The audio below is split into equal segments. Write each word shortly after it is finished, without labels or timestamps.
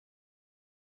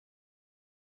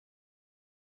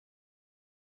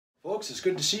Folks, it's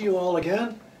good to see you all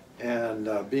again, and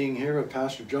being here with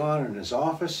Pastor John in his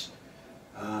office.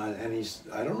 And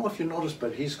I don't know if you noticed,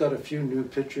 but he's got a few new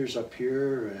pictures up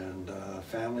here and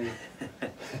family.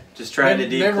 Just trying to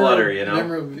declutter, you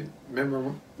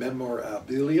know.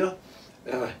 Memorabilia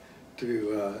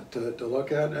to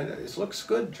look at. And it looks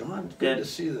good, John. It's good to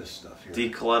see this stuff here.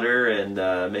 Declutter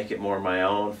and make it more my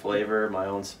own flavor, my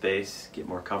own space, get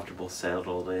more comfortable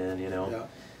settled in, you know. Yeah.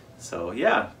 So,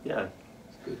 yeah.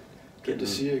 Good to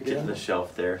see you again. Getting the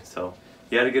shelf there. So,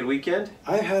 you had a good weekend?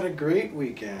 I had a great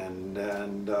weekend,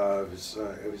 and I was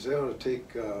able to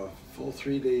take a full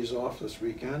 3 days off this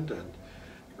weekend, and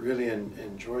really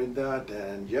enjoyed that.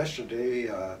 And yesterday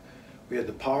we had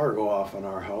the power go off in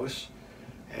our house,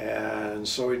 and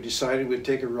so we decided we'd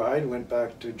take a ride. Went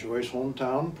back to Joy's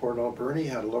hometown, Port Alberni,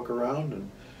 had a look around,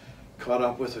 and caught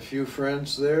up with a few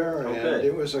friends there. Oh, and good.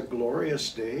 It was a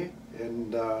glorious day,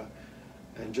 and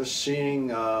just seeing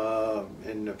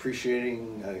and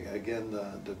appreciating again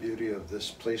the beauty of this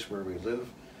place where we live.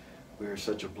 We are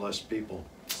such a blessed people.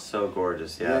 So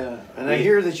gorgeous, yeah. And I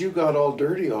hear that you got all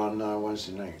dirty on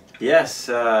Wednesday night. Yes,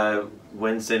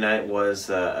 Wednesday night was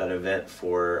an event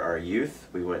for our youth.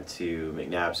 We went to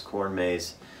McNabb's Corn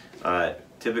Maze.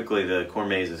 Typically the corn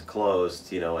maze is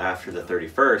closed, you know, after the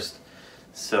 31st.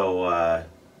 So,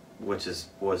 which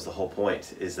was the whole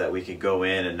point, is that we could go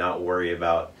in and not worry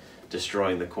about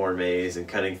destroying the corn maze and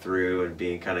cutting through and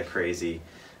being kind of crazy.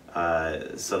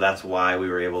 So that's why we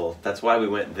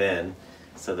went then,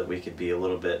 so that we could be a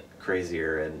little bit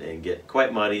crazier and get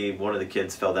quite muddy. One of the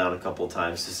kids fell down a couple of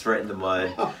times, just right in the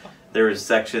mud. There was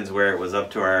sections where it was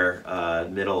up to our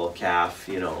middle calf.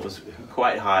 You know, it was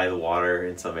quite high, the water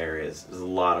in some areas. It was a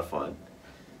lot of fun.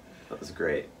 That was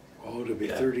great. Oh, to be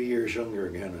 30 years younger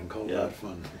again and call that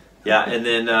fun. Yeah, and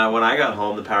then when I got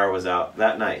home, the power was out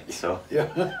that night, so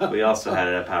we also had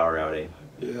a power outing.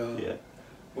 Yeah.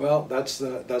 Well, that's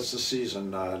the season.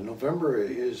 November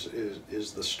is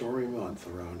the stormy month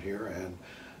around here, and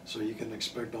so you can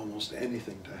expect almost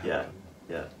anything to happen.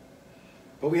 Yeah.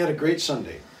 But we had a great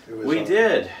Sunday. We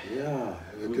did. Yeah,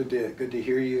 it was good to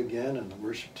hear you again and the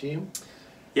worship team.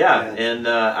 Yeah, and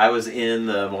I was in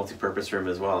the multi-purpose room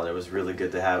as well, and it was really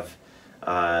good to have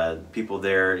people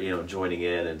there, you know, joining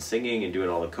in and singing and doing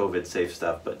all the COVID safe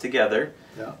stuff, but together.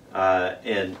 Yeah.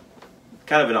 And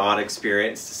kind of an odd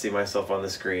experience to see myself on the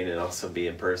screen and also be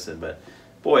in person, but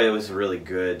boy, it was a really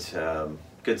good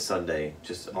Sunday,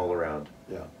 just all around.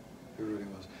 Yeah, it really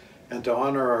was. And to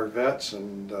honor our vets,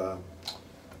 and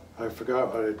I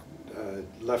forgot I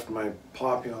left my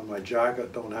poppy on my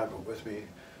jacket. Don't have it with me,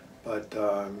 but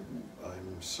I'm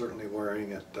certainly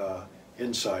wearing it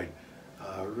inside.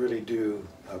 I really do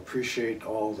appreciate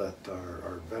all that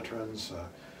our veterans,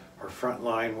 our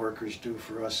frontline workers do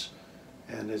for us,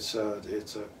 and it's a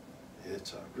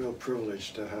real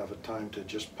privilege to have a time to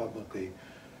just publicly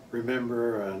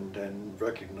remember and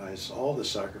recognize all the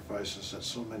sacrifices that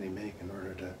so many make in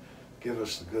order to give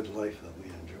us the good life that we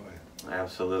enjoy.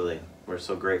 Absolutely. We're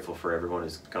so grateful for everyone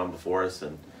who's come before us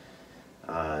and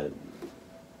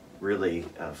really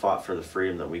fought for the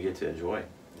freedom that we get to enjoy.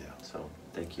 Yeah. So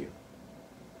thank you.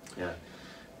 Yeah.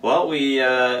 Well, we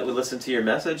listened to your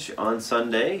message on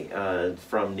Sunday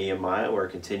from Nehemiah. We're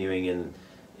continuing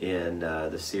in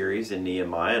the series in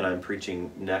Nehemiah, and I'm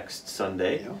preaching next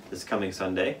Sunday, this coming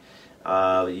Sunday.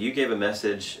 You gave a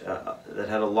message that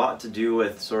had a lot to do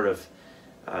with sort of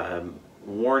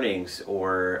warnings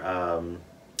or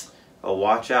a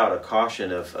watch out, a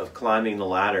caution of climbing the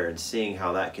ladder and seeing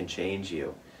how that can change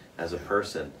you as a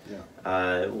person.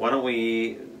 Yeah. Why don't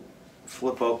we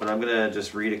flip open? I'm going to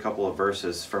just read a couple of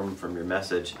verses from your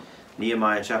message.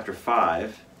 Nehemiah chapter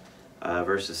 5,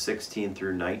 verses 16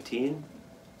 through 19.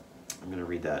 I'm going to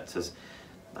read that. It says,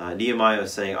 Nehemiah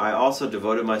was saying, I also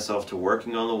devoted myself to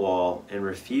working on the wall and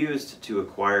refused to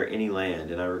acquire any land,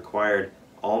 and I required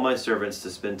all my servants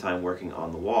to spend time working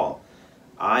on the wall.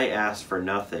 I asked for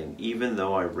nothing, even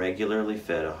though I regularly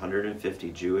fed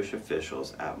 150 Jewish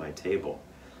officials at my table,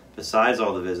 besides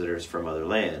all the visitors from other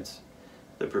lands.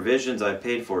 The provisions I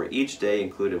paid for each day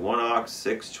included 1 ox,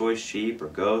 6 choice sheep or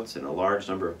goats, and a large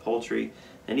number of poultry.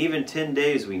 And even 10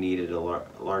 days we needed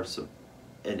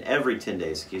every 10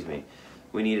 days,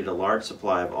 we needed a large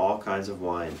supply of all kinds of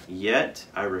wine. Yet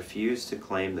I refused to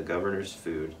claim the governor's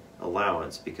food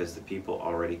allowance because the people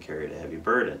already carried a heavy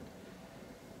burden.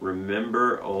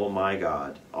 Remember, O my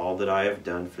God, all that I have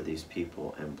done for these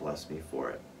people, and bless me for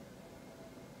it.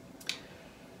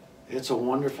 It's a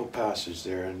wonderful passage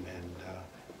there, and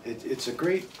it's a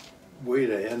great way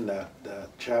to end that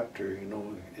chapter. You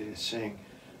know, it is saying,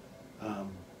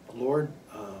 Lord,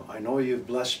 I know you've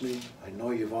blessed me. I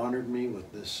know you've honored me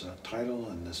with this title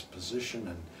and this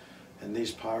position and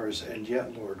these powers. And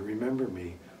yet, Lord, remember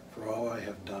me for all I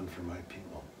have done for my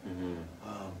people.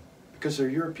 Because they're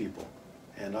your people.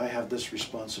 And I have this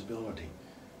responsibility.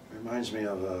 It reminds me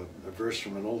of a verse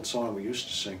from an old song we used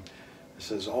to sing. It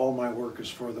says, all my work is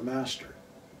for the Master.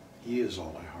 He is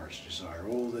all my heart's desire.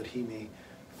 Oh, that he may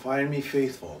find me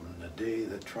faithful in the day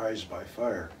that tries by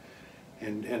fire.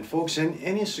 And folks, in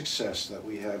any success that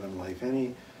we have in life,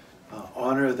 any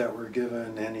honor that we're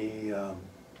given, any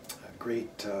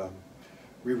great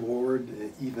reward,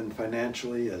 even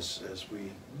financially, as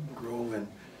we grow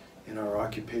in our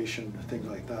occupation, things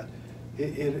like that,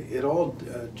 it all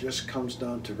just comes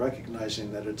down to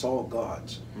recognizing that it's all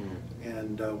God's.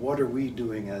 And what are we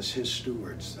doing as His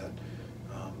stewards? That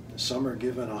some are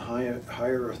given a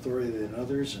higher authority than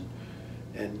others,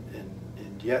 and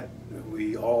yet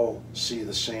we all see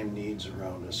the same needs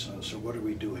around us. So what are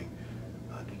we doing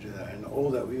to do that? And oh,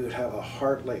 that we would have a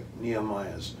heart like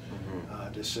Nehemiah's,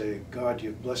 to say, God,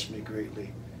 you've blessed me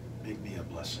greatly, make me a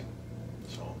blessing.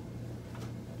 So.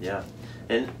 Yeah,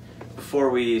 and before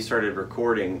we started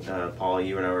recording, Paul,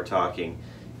 you and I were talking.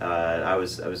 I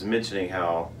was mentioning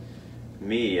how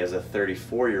me as a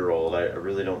 34-year-old, I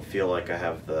really don't feel like I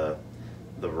have the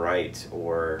right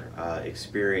or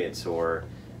experience, or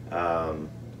I'm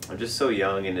just so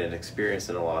young and inexperienced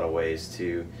in a lot of ways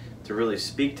to really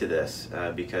speak to this,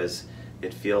 because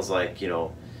it feels like, you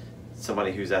know,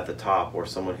 somebody who's at the top or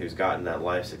someone who's gotten that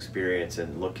life's experience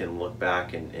and look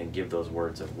back and give those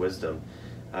words of wisdom.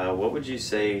 What would you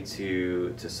say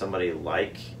to somebody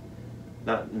like,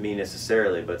 not me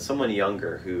necessarily, but someone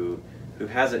younger who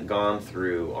hasn't gone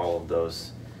through all of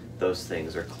those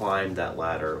things, or climbed that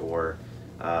ladder, or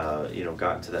you know,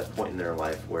 gotten to that point in their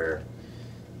life where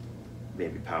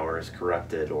maybe power is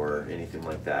corrupted or anything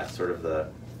like that? Sort of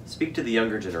speak to the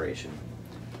younger generation.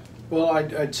 Well,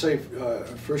 I'd say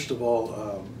first of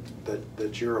all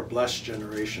that you're a blessed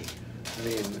generation. I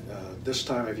mean, this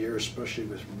time of year, especially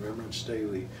with Remembrance Day,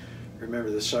 we remember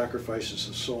the sacrifices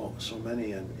of so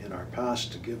many in our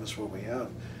past to give us what we have,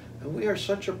 and we are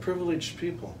such a privileged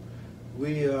people.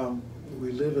 We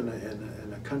live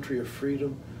in a country of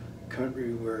freedom, a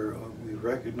country where we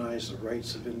recognize the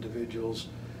rights of individuals,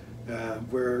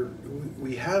 where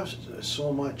we have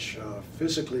so much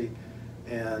physically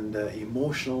and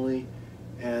emotionally,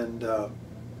 and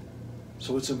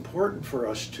so it's important for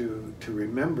us to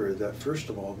remember that, first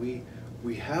of all,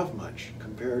 we have much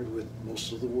compared with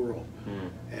most of the world,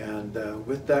 and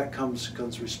with that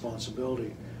comes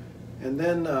responsibility. And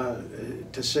then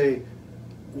to say,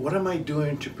 what am I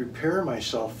doing to prepare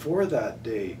myself for that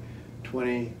day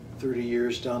 20, 30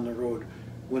 years down the road,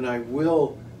 when I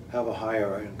will have a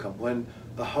higher income, when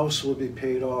the house will be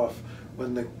paid off,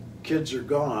 when the kids are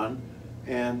gone,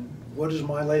 and what is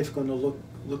my life going to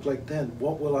look like then?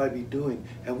 What will I be doing?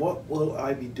 And what will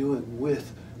I be doing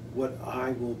with what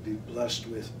I will be blessed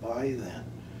with by then?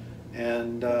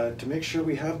 And to make sure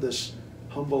we have this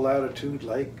humble attitude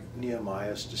like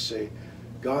Nehemiah's, to say,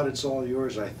 God, it's all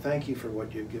yours. I thank you for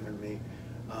what you've given me.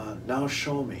 Now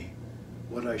show me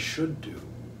what I should do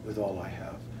with all I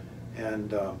have.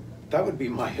 And that would be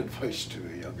my advice to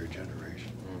a younger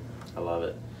generation. I love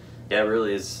it. Yeah, it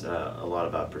really is a lot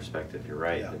about perspective. You're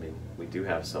right. Yeah. I mean, we do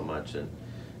have so much, and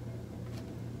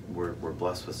we're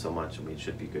blessed with so much, and we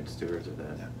should be good stewards of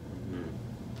that. Yeah.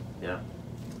 Yeah.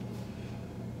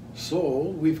 So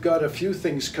we've got a few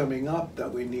things coming up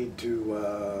that we need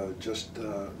to just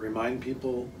remind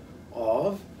people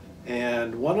of,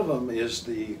 and one of them is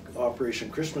the Operation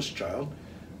Christmas Child.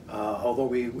 Although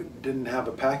we didn't have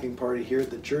a packing party here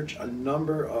at the church, a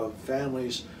number of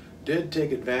families did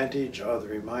take advantage of the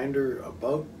reminder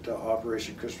about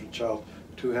Operation Christmas Child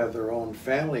to have their own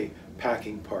family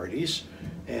packing parties,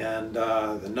 and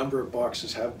the number of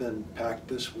boxes have been packed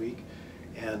this week,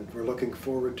 and we're looking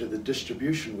forward to the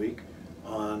distribution week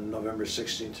on November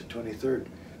 16th to 23rd.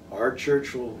 Our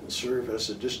church will serve as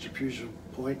a distribution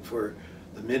point for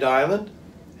the Mid-Island,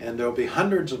 and there'll be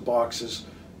hundreds of boxes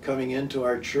coming into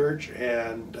our church,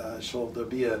 and so there'll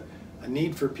be a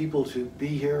need for people to be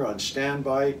here on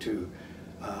standby to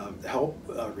help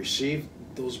receive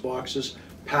those boxes,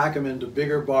 pack them into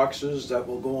bigger boxes that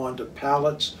will go onto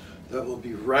pallets that will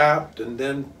be wrapped and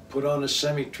then put on a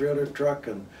semi-trailer truck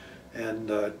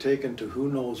and taken to who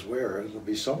knows where. It'll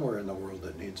be somewhere in the world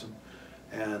that needs them.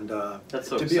 And that's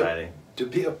so exciting. To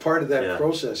be a part of that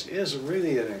process is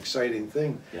really an exciting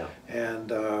thing. Yeah. And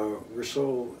we're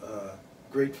so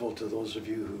grateful to those of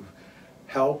you who've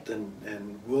helped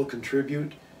and will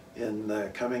contribute in the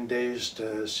coming days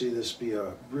to see this be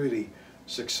a really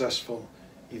successful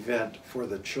event for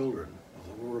the children of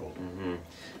the world.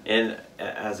 And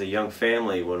as a young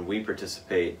family, when we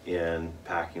participate in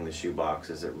packing the shoe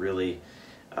boxes, it really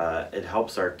it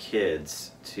helps our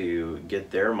kids to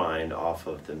get their mind off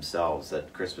of themselves,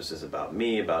 that Christmas is about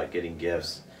me, about getting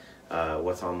gifts,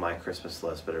 what's on my Christmas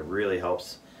list, but it really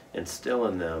helps instill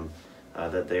in them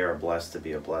that they are blessed to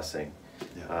be a blessing.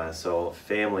 Yeah. So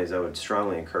families, I would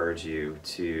strongly encourage you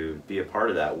to be a part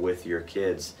of that with your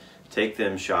kids. Take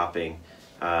them shopping,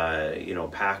 you know,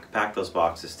 pack those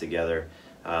boxes together.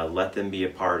 Let them be a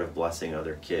part of blessing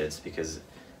other kids, because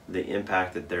the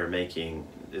impact that they're making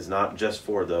is not just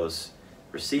for those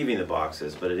receiving the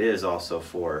boxes, but it is also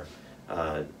for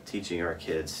teaching our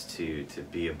kids to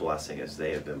be a blessing as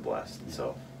they have been blessed. Yeah.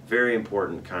 So very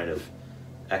important kind of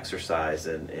exercise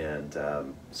and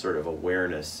sort of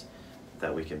awareness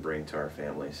that we can bring to our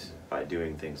families by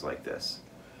doing things like this.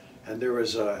 And there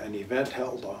was an event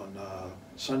held on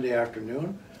Sunday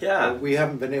afternoon. Yeah. We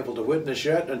haven't been able to witness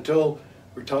yet until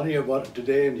we're telling you about it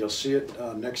today, and you'll see it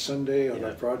next Sunday on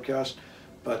our broadcast.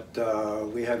 But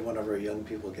we had one of our young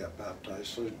people get baptized,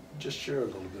 so just share a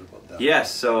little bit about that.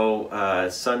 Yes, so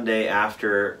Sunday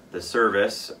after the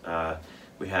service,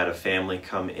 we had a family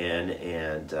come in,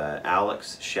 and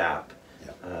Alex Schapp,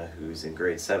 who's in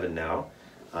grade 7 now,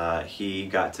 he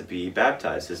got to be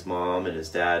baptized. His mom and his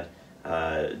dad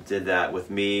did that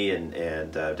with me,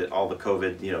 and did all the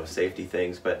COVID, you know, safety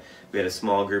things. But we had a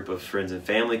small group of friends and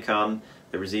family come.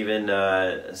 There was even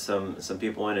some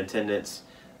people in attendance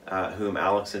whom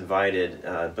Alex invited,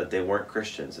 but they weren't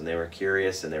Christians, and they were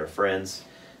curious, and they were friends,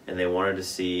 and they wanted to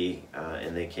see,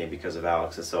 and they came because of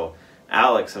Alex. And so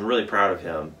Alex, I'm really proud of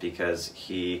him, because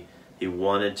he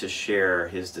wanted to share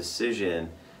his decision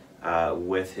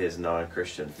with his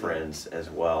non-Christian friends as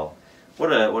well.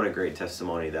 What a great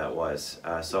testimony that was.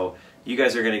 So you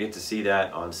guys are going to get to see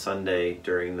that on Sunday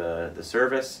during the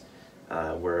service,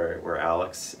 where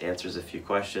Alex answers a few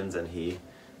questions, and he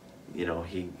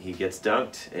gets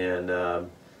dunked, and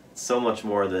so much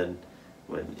more than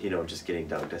when, you know, just getting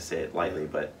dunked. I say it lightly,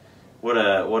 but what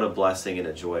a blessing and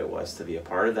a joy it was to be a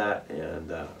part of that,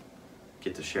 and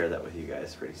get to share that with you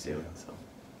guys pretty soon.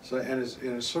 And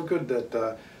it's so good that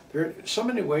there are so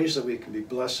many ways that we can be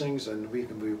blessings and we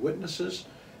can be witnesses,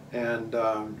 and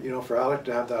you know, for Alec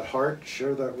to have that heart,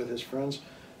 share that with his friends,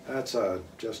 that's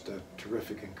just a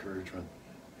terrific encouragement,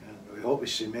 and we hope we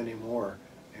see many more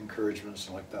encouragements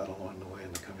like that along the way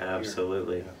in the coming year.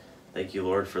 Absolutely. Yeah. Thank you,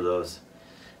 Lord, for those.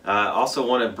 Also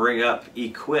want to bring up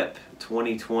Equip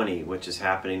 2020, which is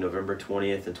happening November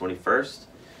 20th and 21st.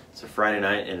 It's a Friday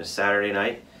night and a Saturday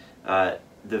night.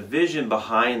 The vision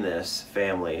behind this,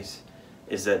 families,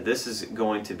 is that this is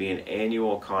going to be an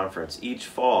annual conference. Each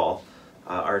fall,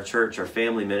 our church, our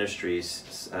family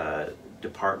ministries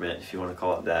department, if you want to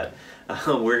call it that,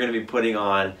 we're going to be putting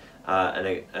on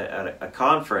a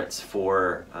conference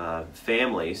for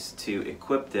families to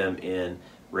equip them in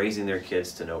raising their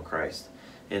kids to know Christ.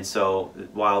 And so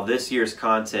while this year's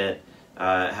content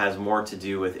has more to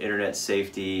do with internet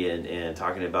safety and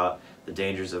talking about the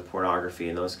dangers of pornography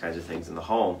and those kinds of things in the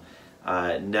home,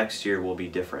 next year will be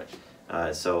different.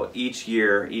 So each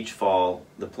year, each fall,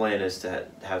 the plan is to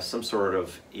have some sort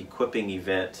of equipping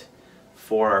event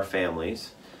for our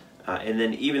families. And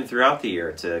then even throughout the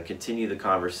year, to continue the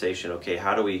conversation, okay,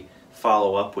 how do we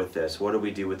follow up with this? What do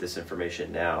we do with this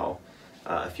information now,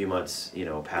 a few months, you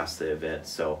know, past the event?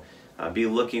 So be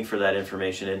looking for that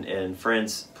information. And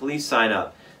friends, please sign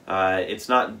up. It's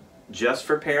not just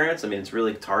for parents. I mean, it's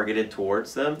really targeted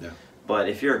towards them. Yeah. But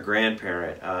if you're a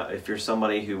grandparent, if you're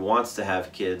somebody who wants to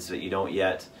have kids but you don't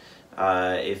yet,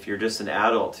 if you're just an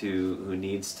adult who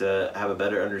needs to have a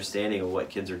better understanding of what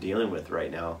kids are dealing with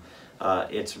right now,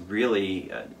 it's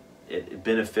really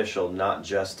beneficial, not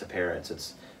just to parents.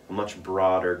 It's a much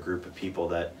broader group of people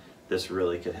that this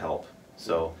really could help.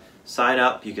 So sign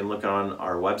up. You can look on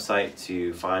our website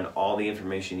to find all the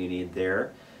information you need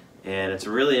there. And it's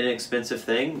a really inexpensive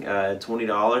thing,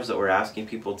 $20 that we're asking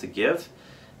people to give.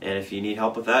 And if you need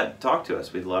help with that, talk to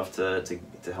us. We'd love to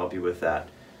help you with that.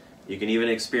 You can even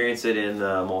experience it in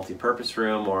the multi-purpose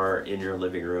room or in your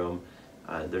living room.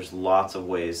 There's lots of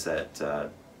ways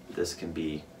that this can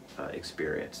be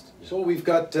experienced. So we've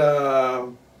got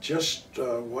just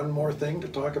one more thing to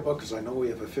talk about, because I know we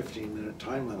have a 15-minute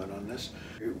time limit on this.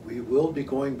 We will be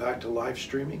going back to live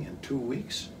streaming in 2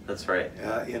 weeks. That's right.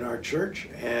 In our church,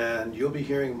 and you'll be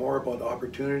hearing more about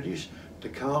opportunities to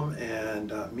come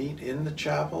and meet in the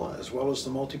chapel as well as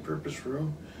the multi-purpose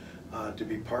room to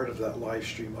be part of that live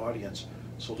stream audience.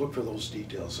 So look for those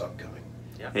details upcoming.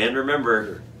 Yeah. And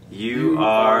remember, you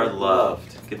are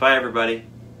loved. Goodbye, everybody.